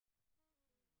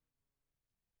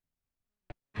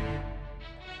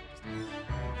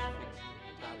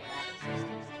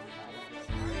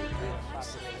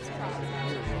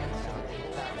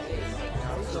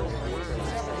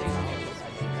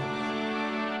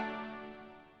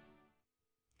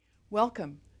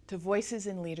Welcome to Voices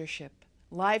in Leadership,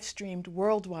 live streamed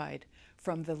worldwide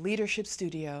from the Leadership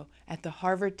Studio at the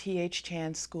Harvard T.H.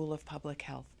 Chan School of Public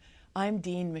Health. I'm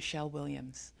Dean Michelle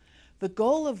Williams. The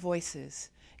goal of Voices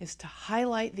is to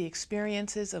highlight the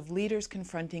experiences of leaders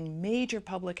confronting major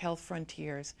public health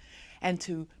frontiers and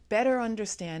to better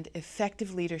understand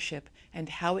effective leadership and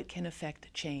how it can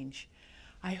affect change.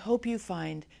 I hope you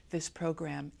find this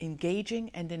program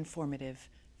engaging and informative.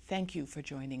 Thank you for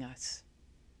joining us.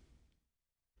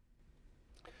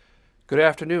 Good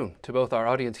afternoon to both our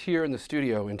audience here in the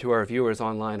studio and to our viewers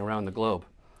online around the globe.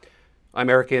 I'm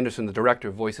Eric Anderson, the Director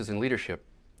of Voices in Leadership.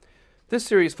 This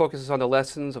series focuses on the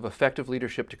lessons of effective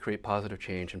leadership to create positive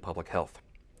change in public health.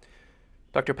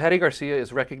 Dr. Patricia García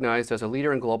is recognized as a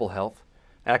leader in global health,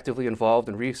 actively involved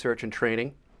in research and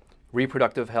training,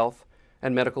 reproductive health,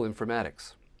 and medical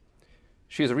informatics.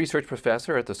 She is a research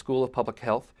professor at the School of Public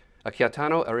Health at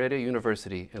Cayetano Heredia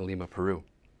University in Lima, Peru.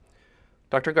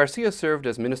 Dr. Garcia served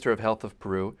as Minister of Health of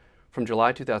Peru from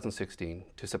July 2016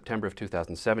 to September of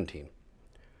 2017.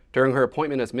 During her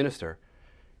appointment as minister,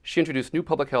 she introduced new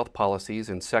public health policies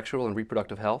in sexual and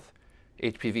reproductive health,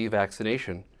 HPV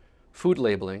vaccination, food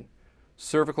labeling,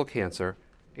 cervical cancer,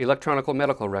 electronic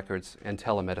medical records, and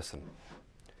telemedicine.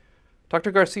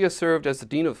 Dr. Garcia served as the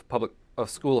Dean of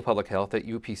School of Public Health at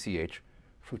UPCH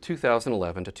from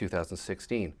 2011 to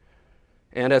 2016,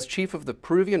 and as Chief of the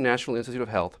Peruvian National Institute of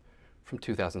Health from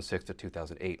 2006 to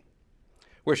 2008,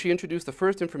 where she introduced the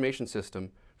first information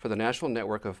system for the National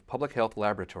Network of Public Health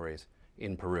Laboratories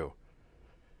in Peru.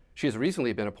 She has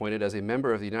recently been appointed as a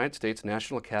member of the United States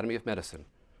National Academy of Medicine,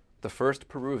 the first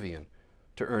Peruvian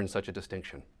to earn such a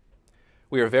distinction.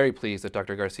 We are very pleased that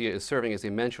Dr. Garcia is serving as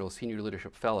a Menschel Senior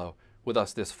Leadership Fellow with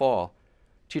us this fall,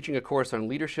 teaching a course on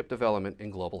leadership development in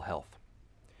global health.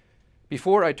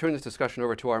 Before I turn this discussion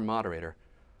over to our moderator,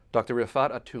 Dr.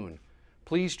 Rifat Atun,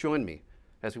 please join me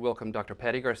as we welcome Dr.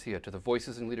 Patricia Garcia to the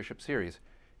Voices in Leadership series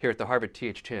here at the Harvard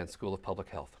T.H. Chan School of Public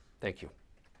Health. Thank you.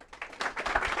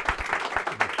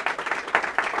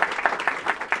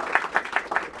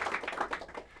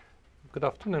 Good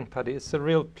afternoon, Patty. It's a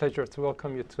real pleasure to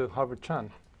welcome you to Harvard Chan.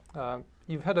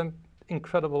 You've had an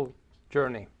incredible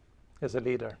journey as a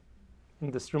leader.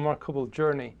 In this remarkable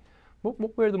journey,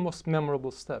 what were the most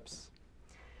memorable steps?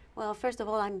 Well, first of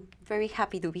all, I'm very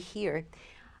happy to be here.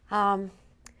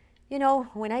 You know,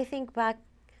 when I think back,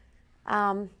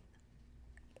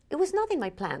 it was not in my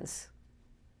plans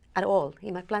at all,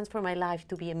 in my plans for my life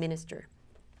to be a minister.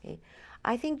 Okay?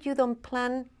 I think you don't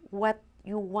plan what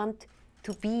you want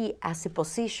to be as a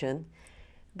position,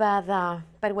 but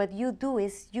what you do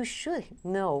is you should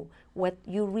know what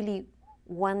you really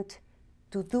want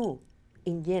to do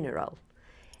in general.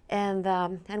 And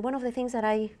one of the things that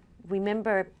I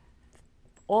remember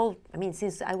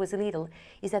since I was little,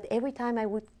 is that every time I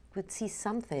would see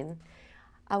something,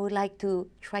 I would like to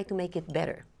try to make it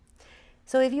better.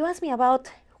 So if you ask me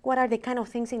about what are the kind of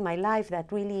things in my life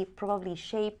that really probably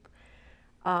shape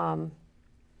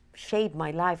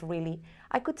my life, really,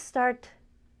 I could start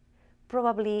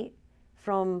probably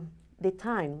from the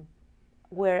time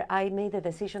where I made the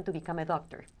decision to become a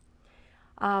doctor.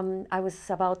 I was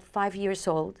about 5 years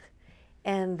old,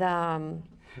 and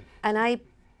I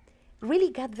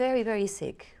really got very, very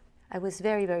sick. I was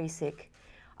very, very sick.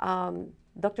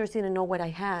 Doctors didn't know what I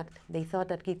had. They thought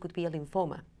that it could be a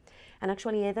lymphoma. And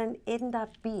actually, it then ended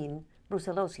up being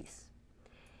brucellosis,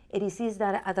 a disease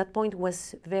that at that point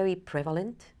was very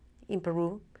prevalent in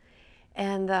Peru.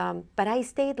 And, but I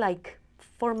stayed like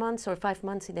 4 months or 5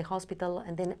 months in the hospital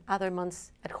and then other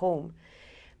months at home.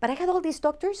 But I had all these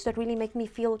doctors that really make me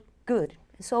feel good.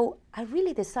 So I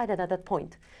really decided at that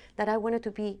point that I wanted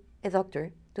to be a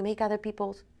doctor to make other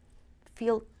people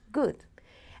feel good.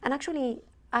 And actually,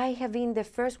 I have been the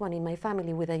first one in my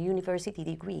family with a university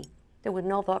degree. There were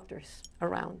no doctors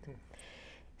around.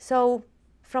 So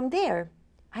from there,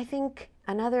 I think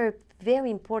another very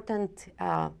important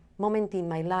moment in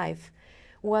my life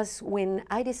was when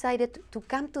I decided to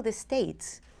come to the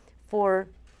States for,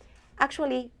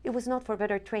 actually, it was not for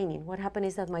better training. What happened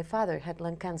is that my father had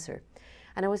lung cancer,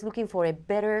 and I was looking for a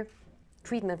better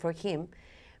treatment for him.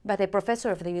 But a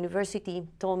professor of the university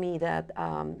told me that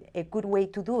a good way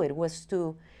to do it was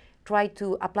to try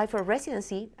to apply for a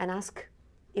residency and ask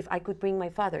if I could bring my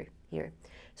father here.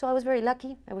 So I was very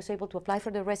lucky. I was able to apply for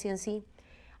the residency.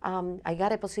 I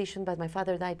got a position, but my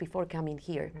father died before coming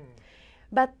here.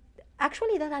 But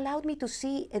actually that allowed me to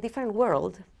see a different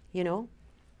world, you know.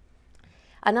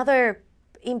 Another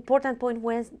important point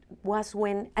was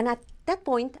when, and at that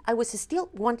point, I was still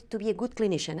wanted to be a good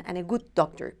clinician and a good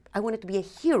doctor. I wanted to be a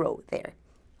hero there,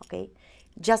 okay,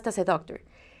 just as a doctor.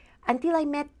 until I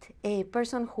met a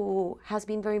person who has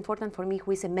been very important for me,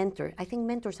 who is a mentor. I think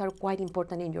mentors are quite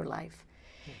important in your life.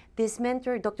 This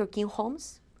mentor, Dr. Kim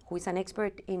Holmes, who is an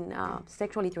expert in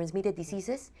sexually transmitted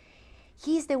diseases,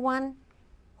 he's the one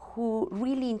who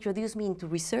really introduced me into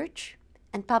research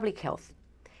and public health,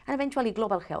 and eventually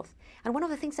global health. And one of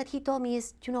the things that he told me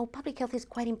is, you know, public health is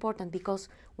quite important because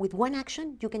with one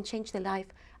action, you can change the life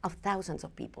of thousands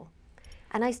of people.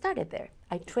 And I started there.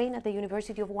 I trained at the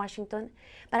University of Washington,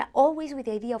 but always with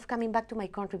the idea of coming back to my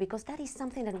country, because that is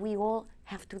something that we all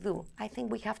have to do. I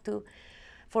think we have to,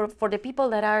 for the people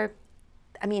that are,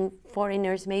 I mean,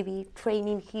 foreigners maybe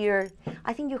training here,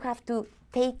 I think you have to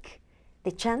take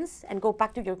the chance and go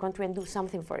back to your country and do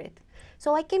something for it.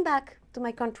 So I came back to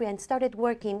my country and started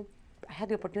working. I had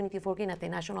the opportunity of working at the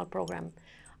national program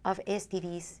of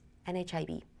STDs and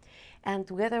HIV. And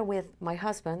together with my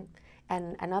husband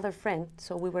and another friend,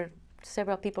 so we were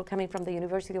several people coming from the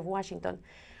University of Washington,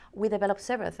 we developed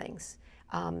several things.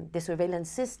 The surveillance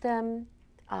system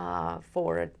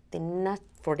for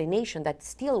the nation that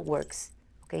still works,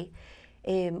 okay?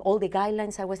 All the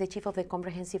guidelines. I was the chief of the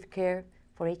comprehensive care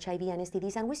for HIV and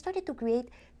STDs, and we started to create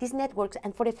these networks.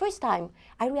 And for the first time,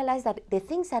 I realized that the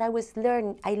things that I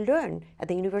learned at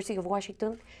the University of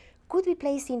Washington could be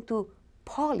placed into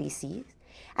policies.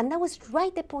 And that was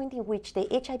right the point in which the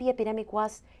HIV epidemic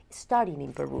was starting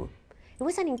in Peru. It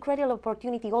was an incredible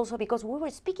opportunity also because we were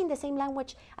speaking the same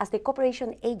language as the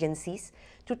cooperation agencies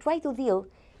to try to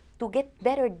get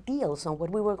better deals on what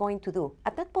we were going to do.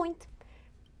 At that point,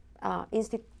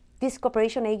 these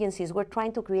cooperation agencies were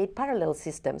trying to create parallel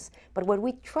systems. But what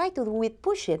we try to do, we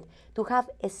push it to have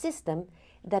a system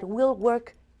that will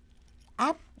work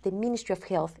at the Ministry of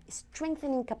Health,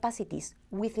 strengthening capacities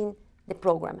within the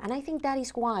program. And I think that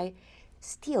is why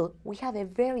still we have a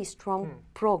very strong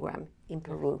program in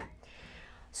Peru.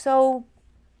 So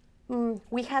we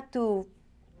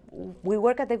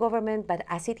work at the government, but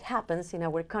as it happens in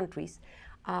our countries,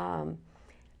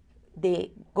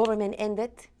 the government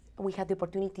ended. We had the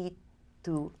opportunity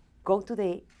to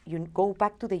go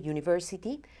back to the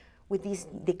university with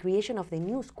the creation of the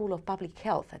new School of Public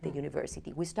Health at the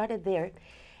university. We started there,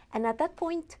 and at that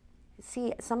point,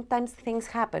 see, sometimes things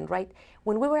happen, right?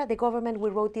 When we were at the government, we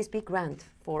wrote this big grant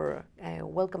for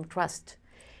Wellcome Trust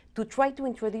to try to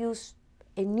introduce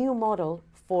a new model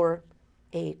for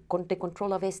the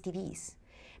control of STDs.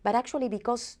 But actually,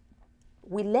 because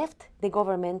we left the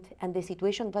government and the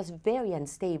situation was very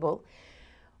unstable,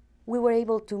 we were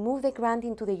able to move the grant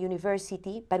into the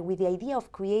university, but with the idea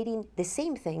of creating the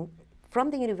same thing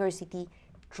from the university,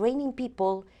 training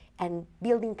people and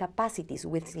building capacities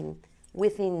within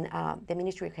the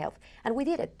Ministry of Health. And we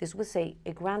did it. This was a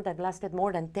grant that lasted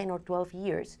more than 10 or 12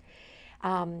 years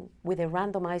with a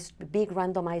big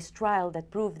randomized trial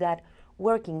that proved that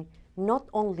working not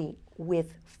only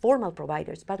with formal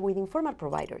providers, but with informal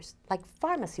providers, like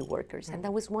pharmacy workers. And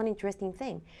that was one interesting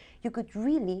thing. You could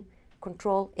really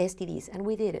control STDs, and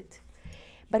we did it.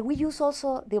 But we use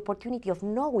also the opportunity of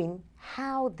knowing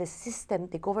how the system,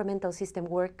 the governmental system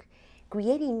work,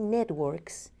 creating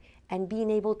networks and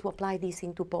being able to apply this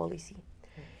into policy.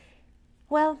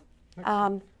 Well,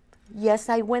 yes,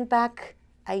 I went back.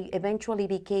 I eventually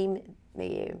became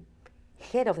the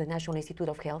head of the National Institute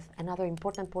of Health. Another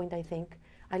important point, I think,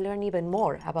 I learned even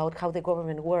more about how the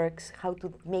government works, how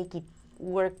to make it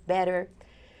work better.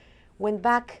 Went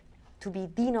back to be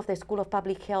Dean of the School of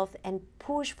Public Health and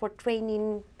push for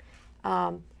training.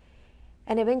 And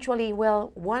eventually,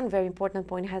 well, one very important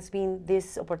point has been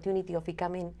this opportunity of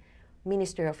becoming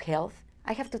Minister of Health.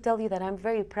 I have to tell you that I'm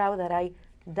very proud that I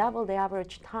doubled the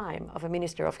average time of a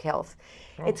Minister of Health.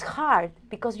 Oh. It's hard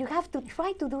because you have to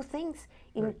try to do things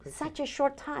in such a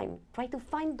short time. Try to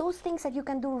find those things that you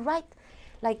can do right,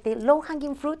 like the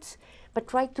low-hanging fruits, but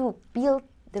try to build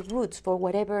the roots for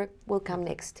whatever will come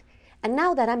next. And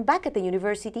now that I'm back at the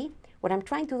university, what I'm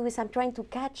trying to do is I'm trying to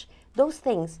catch those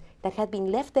things that had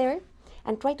been left there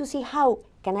and try to see how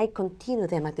can I continue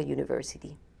them at the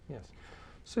university. Yes.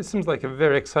 So it seems like a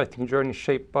very exciting journey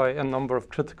shaped by a number of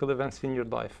critical events in your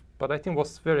life. But I think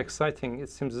what's very exciting,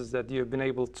 it seems, is that you've been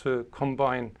able to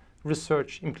combine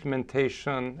research,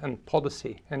 implementation, and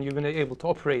policy, and you've been able to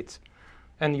operate,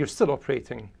 and you're still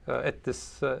operating at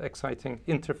this exciting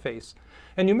interface.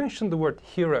 And you mentioned the word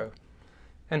hero,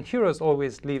 and heroes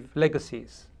always leave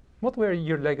legacies. What were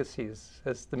your legacies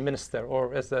as the minister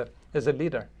or as a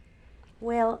leader?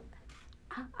 Well,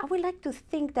 I would like to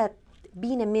think that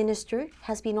being a minister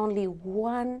has been only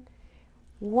one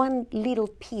little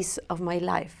piece of my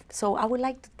life. So I would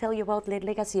like to tell you about the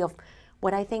legacy of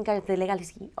what I think are the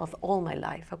legacy of all my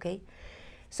life, okay?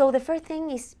 So the first thing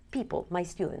is people, my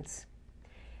students.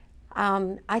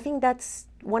 I think that's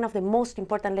one of the most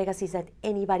important legacies that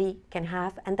anybody can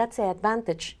have, and that's the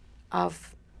advantage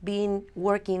of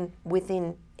working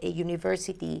within a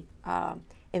university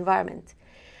environment.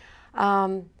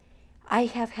 I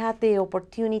have had the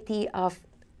opportunity of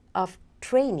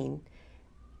training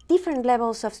different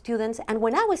levels of students, and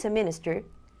when I was a minister,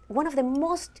 one of the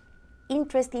most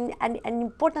interesting and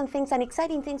important things and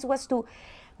exciting things was to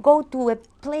go to a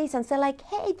place and say like,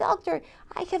 hey doctor,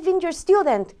 I have been your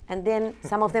student. And then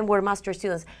some of them were master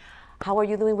students. How are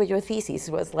you doing with your thesis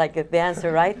was like the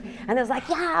answer, right? And I was like,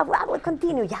 yeah, well, we'll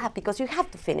continue. Yeah, because you have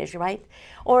to finish, right?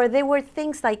 Or there were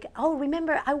things like, oh,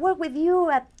 remember, I worked with you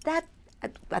at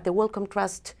the Wellcome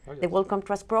Trust, the Wellcome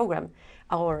Trust program,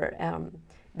 or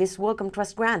this Wellcome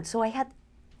Trust grant. So I had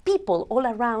people all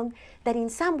around that in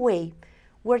some way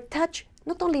were touched,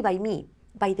 not only by me,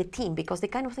 by the team, because the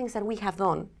kind of things that we have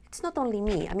done, it's not only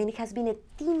me. I mean, it has been a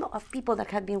team of people that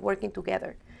have been working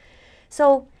together.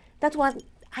 So that's what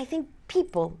I think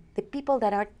the people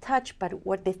that are touched by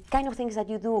what the kind of things that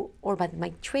you do, or by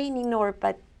my training, or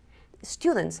by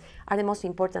students, are the most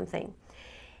important thing.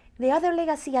 The other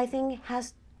legacy, I think,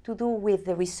 has to do with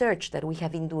the research that we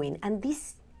have been doing, and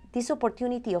this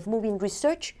opportunity of moving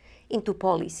research into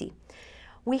policy.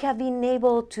 We have been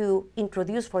able to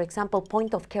introduce, for example,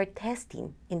 point-of-care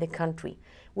testing in the country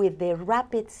with the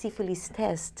rapid syphilis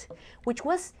test, which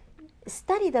was a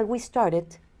study that we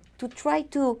started to try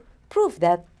to prove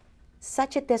that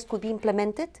such a test could be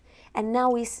implemented, and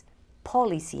now is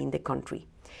policy in the country.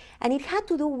 And it had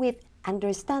to do with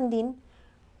understanding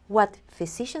what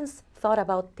physicians thought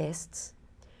about tests,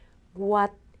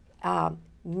 what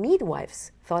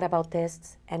midwives thought about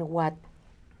tests, and what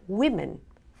women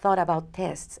thought about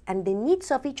tests, and the needs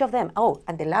of each of them. Oh,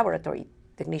 and the laboratory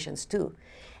technicians too.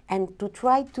 And to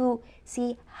try to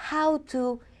see how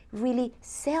to really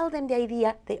sell them the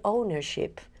idea, the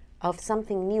ownership of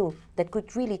something new that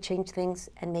could really change things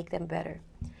and make them better.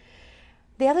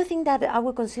 The other thing that I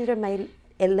would consider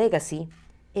a legacy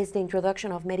is the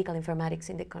introduction of medical informatics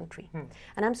in the country.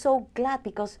 And I'm so glad,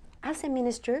 because as a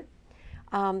minister,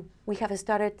 we have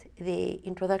started the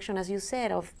introduction, as you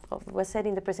said, of was said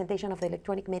in the presentation of the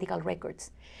electronic medical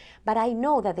records. But I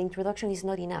know that the introduction is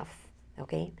not enough,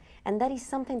 okay? And that is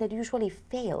something that usually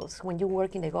fails when you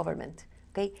work in the government,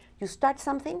 okay? You start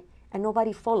something and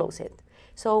nobody follows it.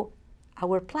 So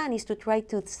our plan is to try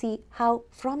to see how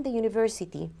from the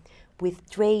university, with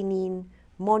training,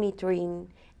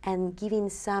 monitoring, and giving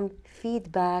some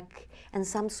feedback and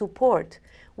some support,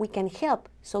 we can help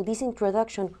so this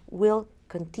introduction will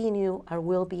continue or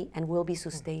will be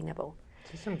sustainable.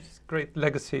 Some great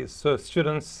legacies. So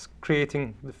students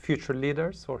creating the future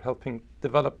leaders, or helping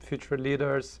develop future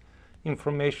leaders,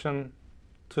 information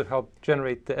to help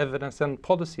generate the evidence, and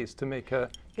policies to make a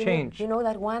change. You know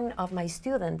that one of my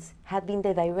students had been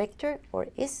the director, or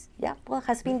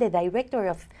has been the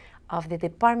director of the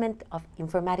Department of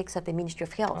Informatics at the Ministry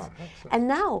of Health. Oh, and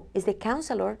now is the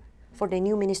counselor for the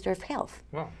new Minister of Health.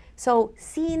 Wow. So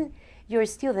seeing your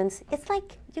students, it's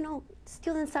like,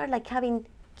 students are like having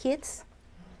kids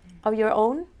of your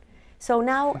own. So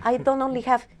now I don't only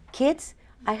have kids,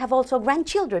 I have also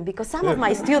grandchildren, because some of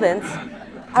my students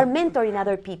are mentoring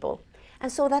other people.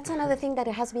 And so that's another thing that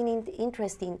has been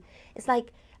interesting. It's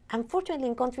like, unfortunately,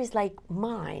 in countries like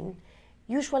mine,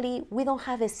 usually we don't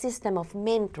have a system of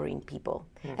mentoring people.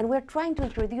 And we're trying to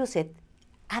introduce it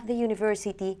at the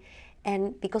university,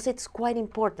 and because it's quite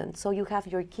important. So you have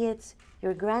your kids,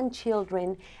 your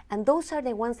grandchildren, and those are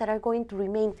the ones that are going to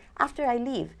remain after I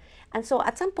leave. And so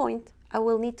at some point, I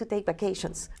will need to take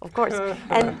vacations, of course.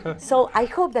 And so I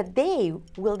hope that they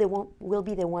will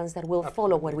be the ones that will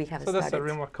follow what we have started. So that's a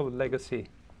remarkable legacy.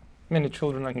 Many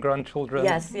children and grandchildren,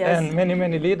 yes. And many,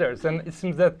 many leaders. And it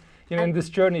seems that in this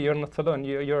journey, you're not alone.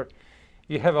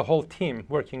 You have a whole team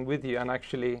working with you, and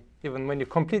actually, even when you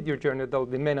complete your journey, there will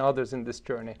be many others in this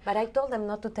journey. But I told them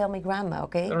not to tell me grandma,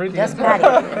 okay? Really? Just Patty,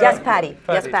 just Patty,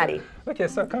 just Patty. Okay,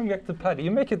 so coming back to Patty,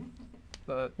 you make it,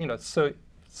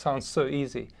 sounds so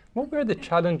easy. What were the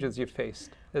challenges you faced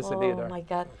as a leader? Oh my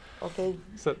God, okay.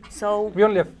 So we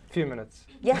only have a few minutes.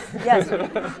 Yes.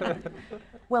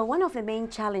 Well, one of the main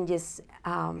challenges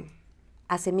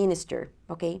as a minister,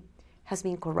 okay, has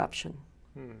been corruption.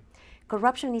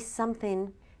 Corruption is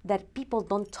something that people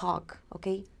don't talk,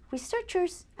 okay?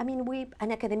 Researchers,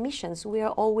 and academicians, we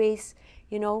are always,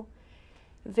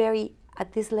 very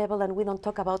at this level, and we don't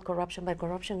talk about corruption, but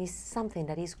corruption is something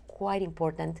that is quite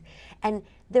important. And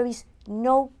there is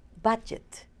no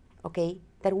budget, okay,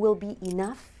 that will be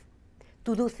enough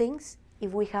to do things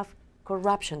if we have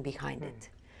corruption behind it.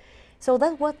 So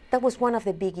that was one of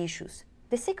the big issues.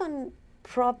 The second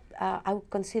I would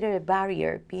consider a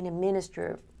barrier, being a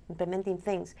minister, implementing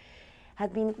things,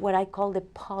 had been what I call the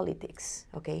politics,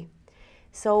 okay?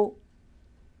 So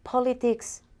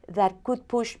politics that could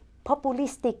push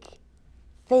populistic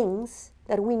things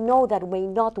that we know that may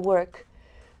not work,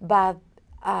 but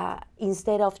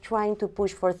instead of trying to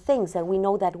push for things that we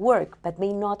know that work, but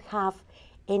may not have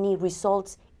any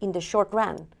results in the short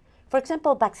run. For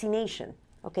example, vaccination,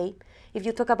 okay? If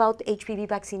you talk about HPV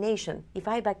vaccination, if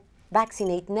I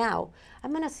vaccinate now,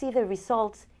 I'm gonna see the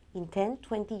results in 10,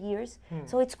 20 years.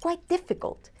 So it's quite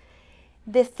difficult.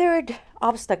 The third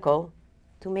obstacle,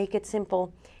 to make it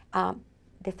simple,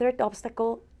 the third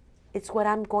obstacle, it's what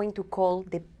I'm going to call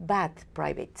the bad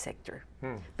private sector.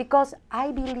 Because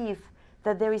I believe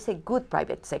that there is a good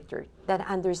private sector that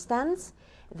understands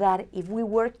that if we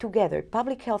work together,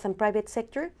 public health and private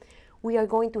sector, we are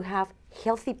going to have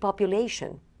healthy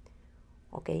population,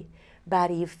 okay?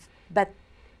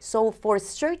 So for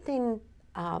certain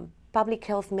public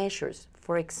health measures,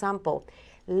 for example,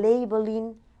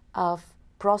 labeling of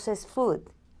processed food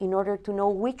in order to know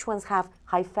which ones have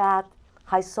high fat,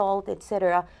 high salt,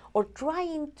 etc., or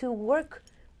trying to work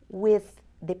with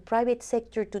the private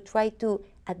sector to try to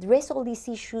address all these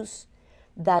issues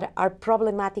that are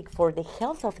problematic for the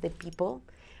health of the people,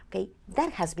 okay,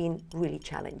 that has been really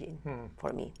challenging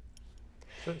for me.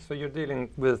 So you're dealing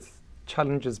with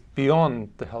challenges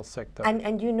beyond the health sector.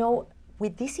 And you know,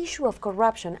 with this issue of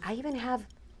corruption, I even have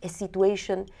a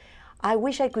situation, I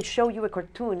wish I could show you a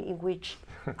cartoon in which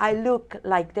I look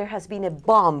like there has been a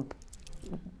bomb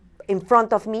in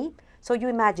front of me. So you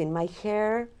imagine my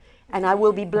hair, and I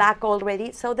will be black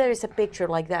already. So there is a picture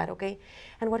like that, okay?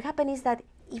 And what happened is that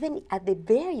even at the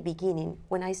very beginning,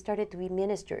 when I started to be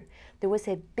minister, there was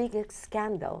a big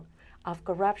scandal of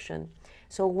corruption.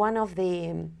 So one of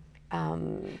the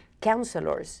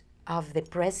counselors of the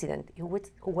president,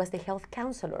 who was the health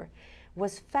counselor,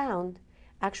 was found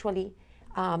actually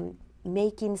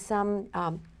making some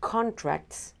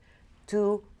contracts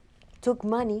took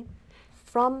money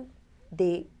from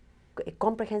the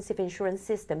comprehensive insurance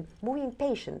system, moving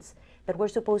patients that were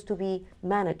supposed to be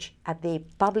managed at the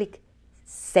public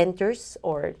centers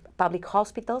or public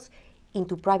hospitals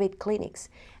into private clinics.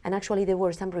 And actually there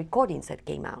were some recordings that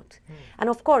came out. And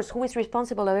of course, who is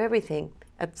responsible of everything?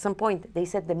 At some point they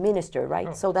said the minister, right?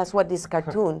 Oh. So that's what this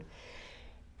cartoon.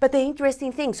 But the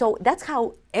interesting thing, so that's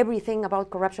how everything about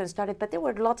corruption started, but there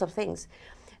were lots of things.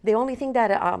 The only thing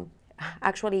that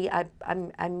actually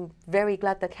I'm very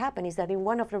glad that happened is that in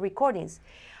one of the recordings,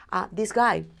 this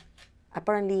guy,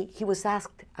 apparently he was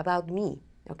asked about me,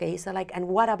 okay? So like, and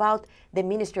what about the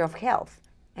Minister of Health?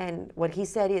 And what he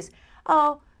said is,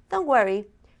 oh, don't worry,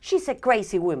 she's a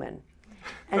crazy woman.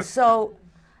 And so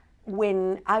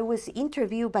when I was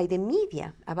interviewed by the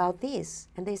media about this,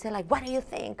 and they said like, what do you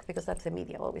think? Because that's the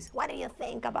media always, what do you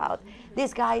think about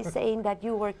this guy saying that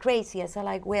you were crazy? I said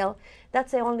like, well,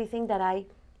 that's the only thing that I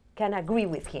can agree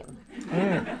with him,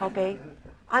 okay?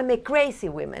 I'm a crazy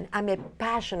woman, I'm a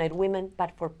passionate woman,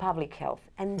 but for public health.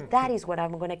 And that is what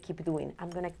I'm gonna keep doing. I'm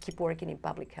gonna keep working in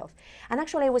public health. And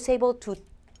actually I was able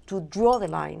to draw the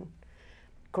line,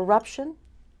 corruption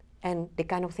and the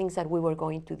kind of things that we were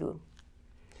going to do.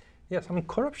 Yes, I mean,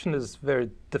 corruption is very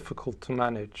difficult to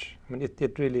manage. I mean,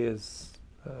 it really is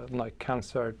like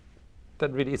cancer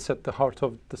that really is at the heart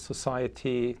of the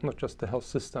society, not just the health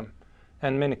system.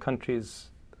 And many countries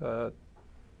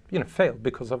fail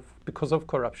because of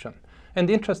corruption. And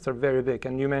the interests are very big.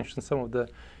 And you mentioned some of the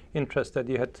interests that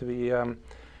you had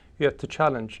to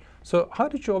challenge. So how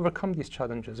did you overcome these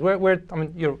challenges? I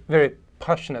mean, you're very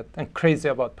passionate and crazy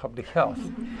about public health.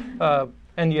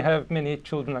 And you have many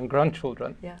children and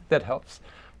grandchildren. Yeah. That helps.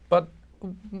 But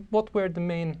what were the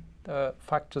main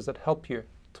factors that help you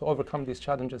to overcome these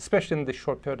challenges, especially in the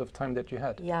short period of time that you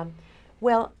had? Yeah,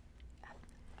 well,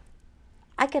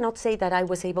 I cannot say that I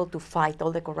was able to fight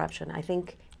all the corruption. I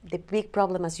think the big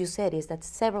problem, as you said, is that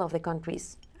several of the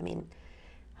countries, I mean,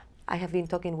 I have been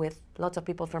talking with lots of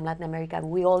people from Latin America, and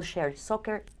we all share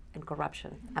soccer and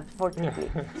corruption,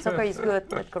 unfortunately. Soccer is good,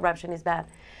 but corruption is bad.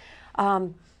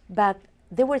 But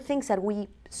there were things that we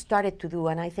started to do,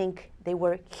 and I think they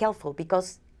were helpful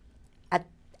because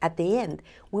at the end,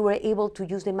 we were able to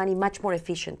use the money much more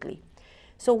efficiently.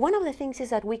 So one of the things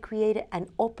is that we created an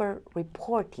open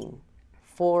reporting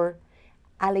for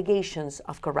allegations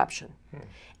of corruption.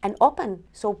 And open,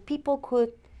 so people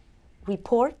could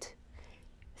report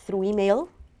through email,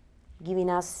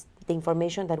 giving us the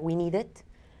information that we needed,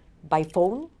 by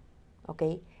phone,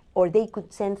 okay? Or they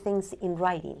could send things in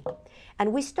writing.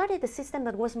 And we started a system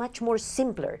that was much more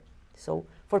simpler. So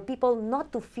for people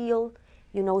not to feel,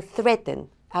 threatened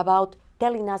about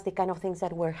telling us the kind of things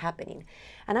that were happening.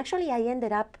 And actually, I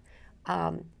ended up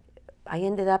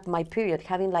my period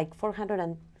having like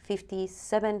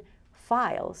 457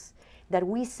 files that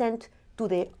we sent to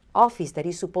the office that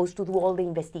is supposed to do all the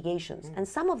investigations. And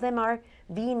some of them are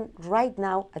being, right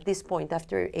now, at this point,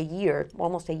 after a year,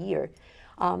 almost a year,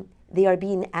 they are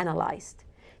being analyzed.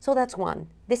 So that's one.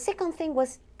 The second thing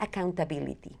was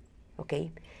accountability,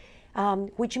 okay?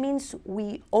 Which means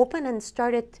we opened and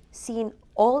started seeing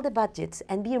all the budgets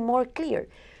and being more clear.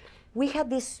 We had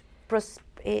this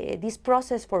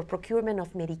process for procurement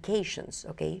of medications,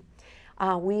 okay?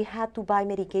 We had to buy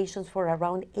medications for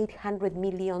around 800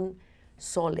 million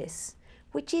soles,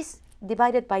 which is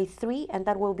divided by 3, and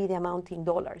that will be the amount in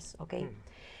dollars, okay?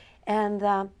 And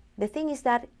the thing is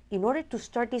that in order to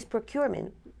start this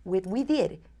procurement, what we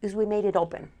did is we made it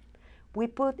open. We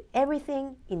put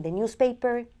everything in the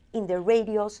newspaper, in the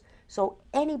radios, so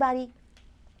anybody,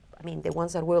 I mean, the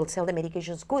ones that will sell the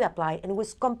medications could apply, and it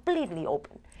was completely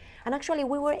open. And actually,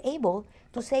 we were able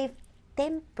to save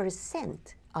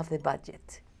 10% of the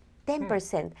budget,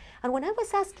 10%. And when I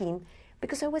was asking,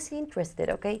 because I was interested,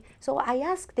 okay? So I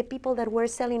asked the people that were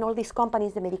selling all these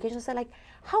companies, the medications, I'm like,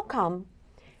 how come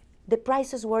the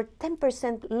prices were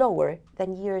 10% lower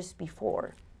than years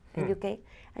before in UK?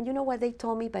 And you know what they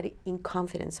told me, but in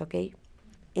confidence, okay?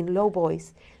 In low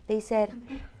voice, they said,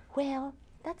 well,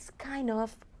 that's kind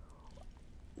of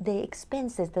the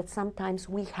expenses that sometimes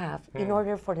we have in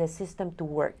order for the system to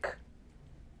work,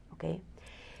 okay?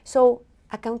 So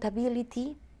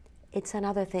accountability, it's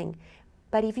another thing.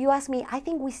 But if you ask me, I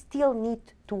think we still need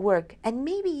to work, and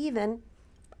maybe even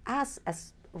us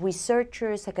as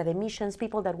researchers, academicians,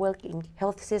 people that work in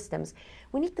health systems,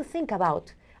 we need to think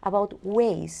about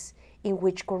ways in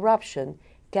which corruption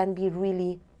can be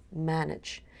really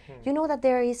managed. You know that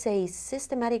there is a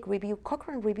systematic review,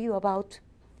 Cochrane review, about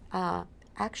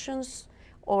actions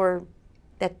or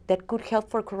that could help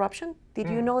for corruption? Did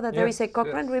you know that there is a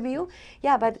Cochrane review?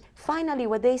 Yeah, but finally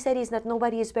what they said is that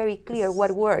nobody is very clear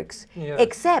what works,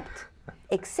 except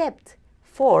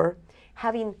for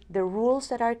having the rules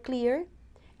that are clear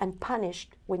and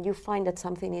punished when you find that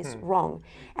something is wrong.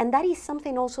 And that is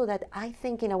something also that I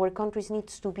think in our countries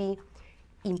needs to be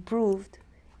improved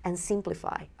and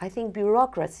simplified. I think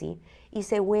bureaucracy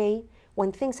is a way,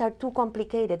 when things are too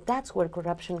complicated, that's where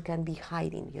corruption can be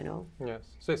hiding, you know? Yes,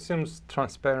 so it seems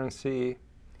transparency,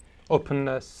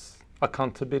 openness,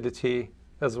 accountability,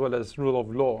 as well as rule of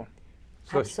law.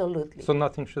 So Absolutely. So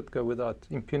nothing should go without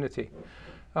impunity.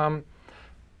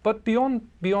 But beyond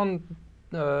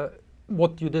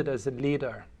what you did as a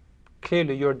leader,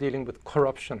 clearly you're dealing with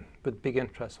corruption, with big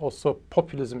interests, also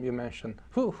populism you mentioned.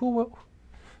 Who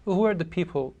were the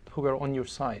people who were on your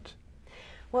side?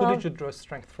 Well, who did you draw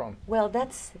strength from? Well,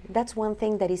 that's one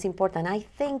thing that is important. I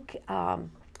think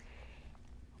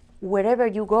wherever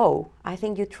you go, I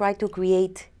think you try to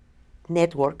create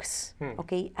networks,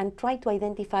 okay, and try to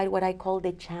identify what I call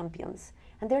the champions.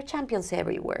 And there are champions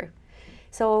everywhere.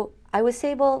 So I was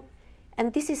able,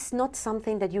 and this is not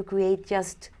something that you create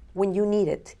just when you need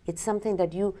it. It's something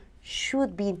that you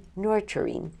should be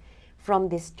nurturing from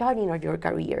the starting of your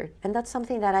career. And that's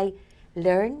something that I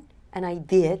learned and I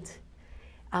did,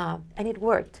 and it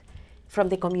worked. From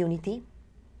the community,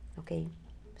 okay?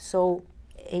 So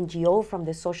NGO, from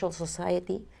the social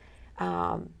society,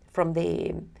 from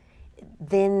the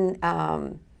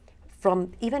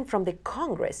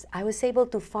Congress, I was able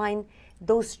to find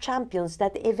those champions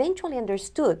that eventually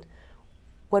understood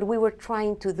what we were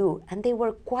trying to do, and they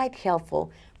were quite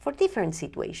helpful for different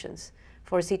situations.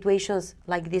 For situations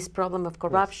like this problem of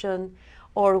corruption,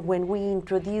 or when we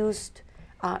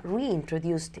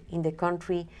reintroduced in the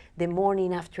country the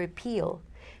morning after pill.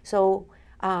 So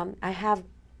I have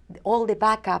all the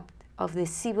backup of the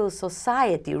civil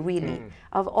society, really,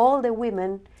 of all the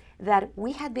women that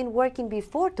we had been working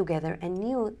before together and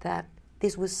knew that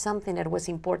this was something that was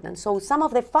important. So some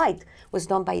of the fight was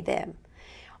done by them.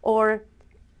 Or,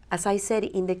 as I said,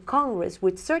 in the Congress,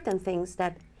 with certain things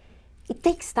that it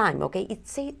takes time, okay? It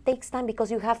takes time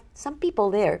because you have some people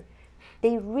there,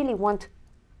 they really want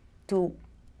to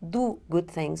do good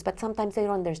things, but sometimes they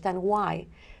don't understand why.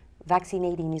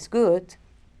 Vaccinating is good,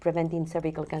 preventing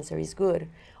cervical cancer is good,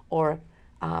 or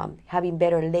having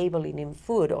better labeling in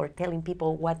food, or telling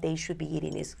people what they should be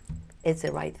eating is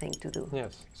the right thing to do.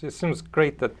 Yes, so it seems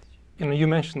great that, you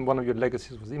mentioned one of your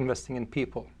legacies was investing in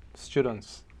people,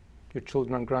 students, your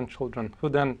children and grandchildren, who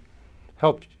then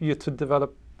helped you to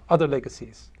develop other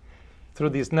legacies through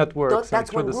these networks and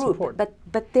through the support.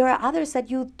 But there are others that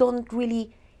you don't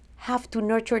really have to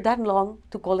nurture that long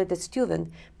to call it a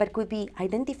student, but could be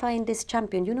identifying this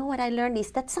champion. You know what I learned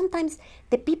is that sometimes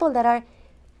the people that are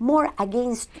more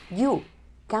against you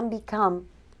can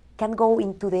go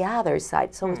into the other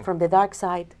side. So from the dark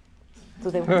side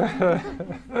to the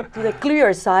to the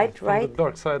clear side, from right? The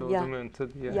dark side of Yeah. the moon to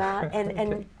Yeah,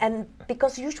 and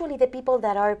because usually the people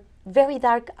that are very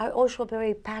dark are also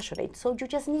very passionate. So you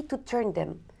just need to turn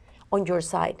them on your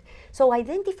side. So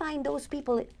identifying those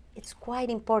people, it's quite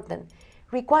important.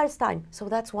 Requires time. So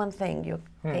that's one thing.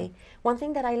 Okay. One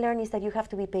thing that I learned is that you have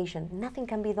to be patient. Nothing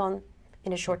can be done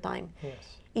in a short time. Yes.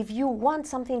 If you want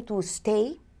something to stay,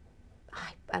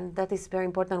 and that is very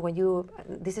important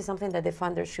this is something that the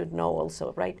funders should know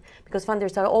also, right? Because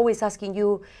funders are always asking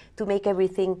you to make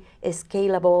everything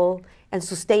scalable and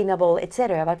sustainable,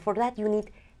 etc. But for that you need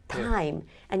time,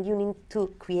 and you need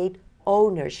to create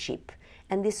ownership.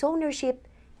 And this ownership,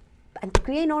 and to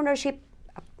create ownership,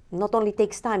 not only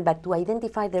takes time, but to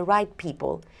identify the right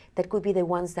people that could be the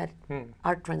ones that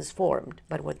are transformed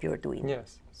by what you're doing.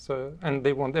 Yes. So, and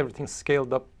they want everything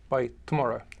scaled up by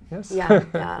tomorrow. Yes. Yeah.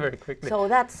 Very quickly. So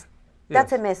that's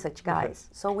Yes. a message, guys.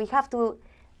 Okay. So we have to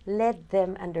let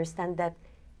them understand that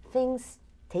things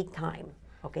take time,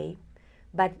 okay?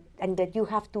 And that you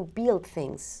have to build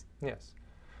things. Yes.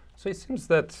 So it seems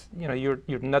that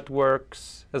your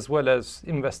networks, as well as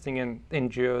investing in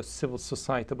NGOs, civil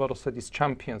society, but also these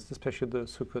champions, especially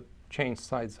those who could change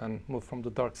sides and move from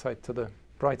the dark side to the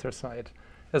brighter side,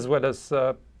 as well as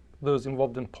those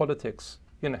involved in politics,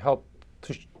 help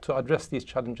to address these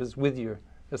challenges with you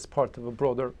as part of a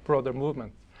broader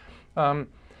movement.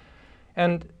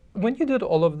 And when you did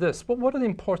all of this, what are the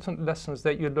important lessons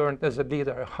that you learned as a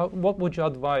leader? What would you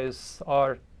advise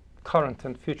our current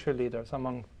and future leaders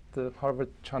among the Harvard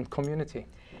Chan community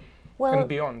and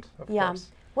beyond, of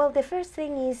course? Well, the first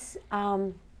thing is,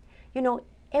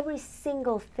 every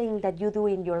single thing that you do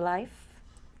in your life,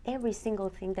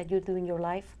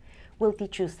 will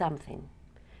teach you something.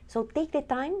 So take the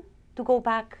time to go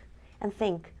back and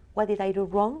think, what did I do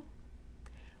wrong?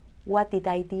 What did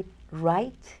I do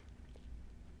right?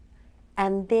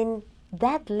 And then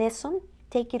that lesson,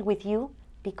 take it with you,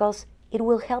 because it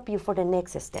will help you for the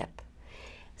next step.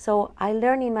 So I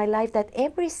learned in my life that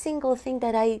every single thing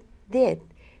that I did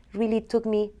really took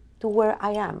me to where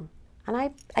I am.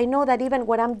 And I know that even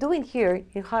what I'm doing here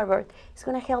in Harvard is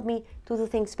going to help me to do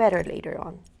things better later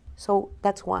on. So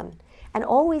that's one. And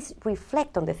always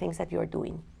reflect on the things that you're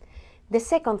doing. The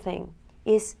second thing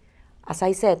is, as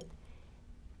I said,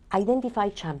 identify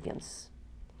champions.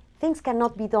 Things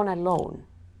cannot be done alone,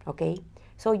 okay?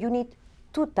 So you need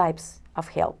two types of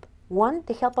help. One,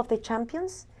 the help of the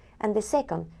champions, and the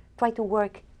second, try to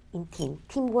work in team.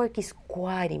 Teamwork is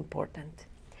quite important.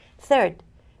 Third,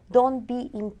 don't be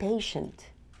impatient,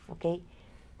 okay?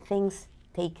 Things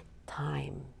take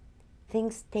time.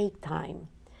 Things take time.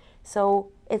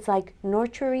 So it's like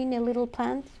nurturing a little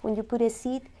plant. When you put a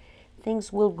seed,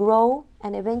 things will grow,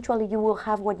 and eventually you will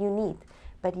have what you need.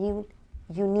 But you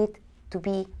need to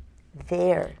be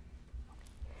there.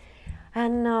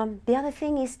 And the other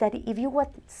thing is that if you want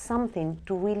something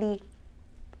to really,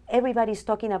 everybody's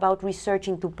talking about research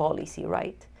into policy,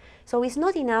 right? So it's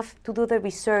not enough to do the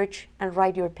research and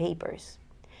write your papers.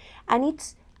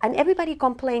 And everybody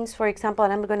complains, for example,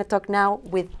 and I'm going to talk now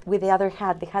with the other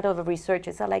hat, the hat of the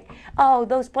researchers, are like, oh,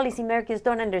 those policymakers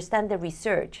don't understand the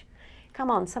research.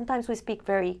 Come on, sometimes we speak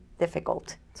very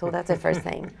difficult. So that's the first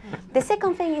thing. The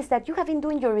second thing is that you have been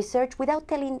doing your research without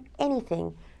telling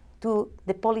anything to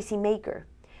the policymaker.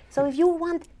 So if you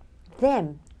want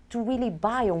them to really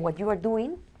buy on what you are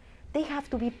doing, they have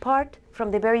to be part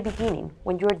from the very beginning.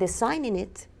 When you're designing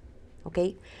it,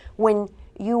 okay, when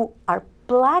you are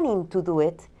planning to do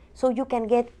it, so you can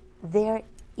get their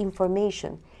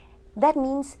information. That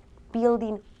means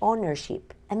building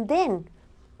ownership. And then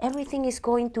everything is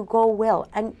going to go well.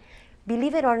 And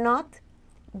believe it or not,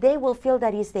 they will feel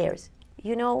that it's theirs.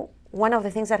 You know, one of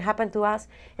the things that happened to us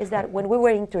is that when we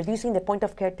were introducing the point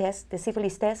of care test, the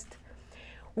syphilis test,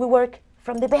 we work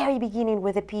from the very beginning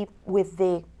with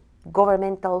the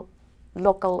governmental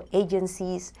local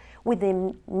agencies, with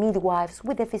the midwives,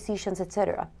 with the physicians,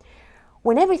 etc.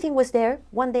 When everything was there,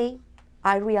 one day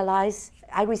I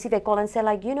received a call and said,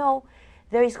 like, you know,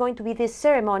 there is going to be this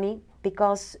ceremony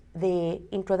because the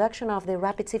introduction of the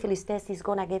rapid syphilis test is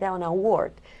going to get an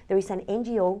award. There is an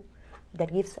NGO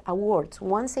that gives awards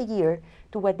once a year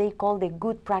to what they call the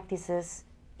good practices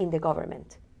in the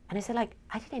government. And I said, like,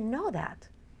 I didn't know that.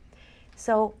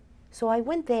 So I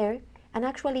went there, and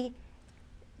actually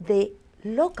the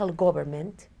local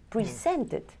government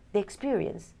presented the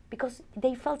experience because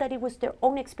they felt that it was their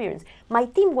own experience. My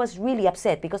team was really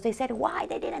upset because they said, why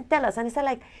they didn't tell us? And I said,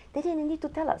 like, they didn't need to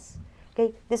tell us.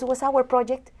 Okay, this was our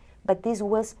project, but this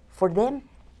was for them,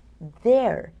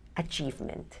 their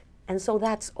achievement. And so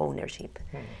that's ownership.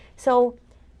 So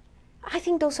I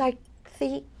think those are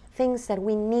the things that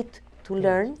we need to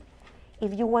learn.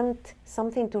 If you want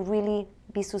something to really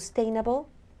be sustainable,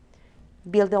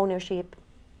 build ownership,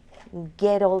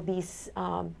 get all these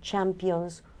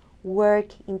champions, work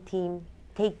in team,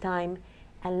 take time,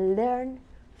 and learn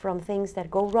from things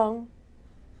that go wrong.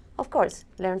 Of course,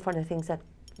 learn from the things that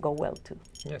go well too.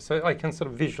 Yeah, so I can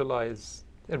sort of visualize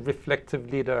a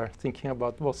reflective leader thinking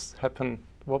about what's happened,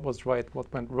 what was right,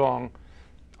 what went wrong,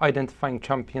 identifying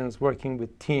champions, working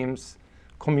with teams,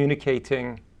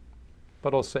 communicating,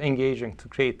 but also engaging to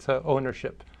create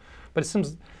ownership. But it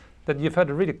seems that you've had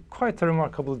a really quite a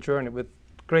remarkable journey with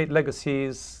great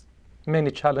legacies, many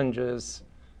challenges,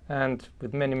 and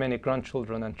with many, many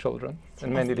grandchildren and children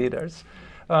and many leaders.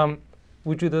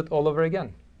 Would you do it all over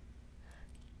again?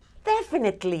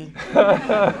 Definitely.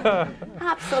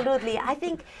 Absolutely. I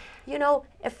think, you know,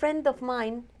 a friend of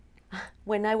mine,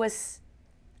 when I was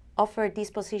offered this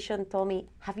position, told me,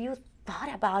 have you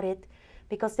thought about it?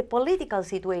 Because the political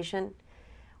situation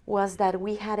was that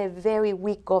we had a very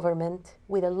weak government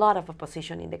with a lot of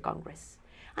opposition in the Congress.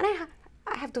 And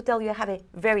I have to tell you, I had a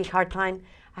very hard time.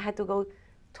 I had to go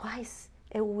twice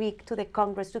a week to the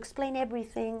Congress to explain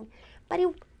everything. But it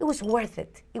was worth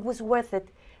it. It was worth it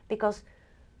because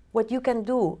what you can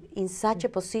do in such a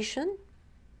position,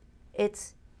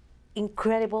 it's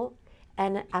incredible.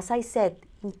 And as I said,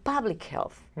 in public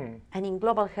health and in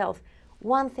global health,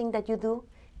 one thing that you do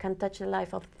can touch the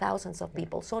life of thousands of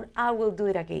people. So I will do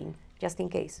it again, just in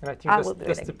case. And I think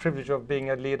that's the privilege of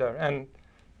being a leader. And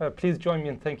please join me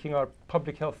in thanking our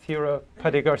public health hero,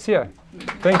 Patricia García.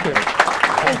 Thank you.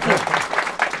 Thank you.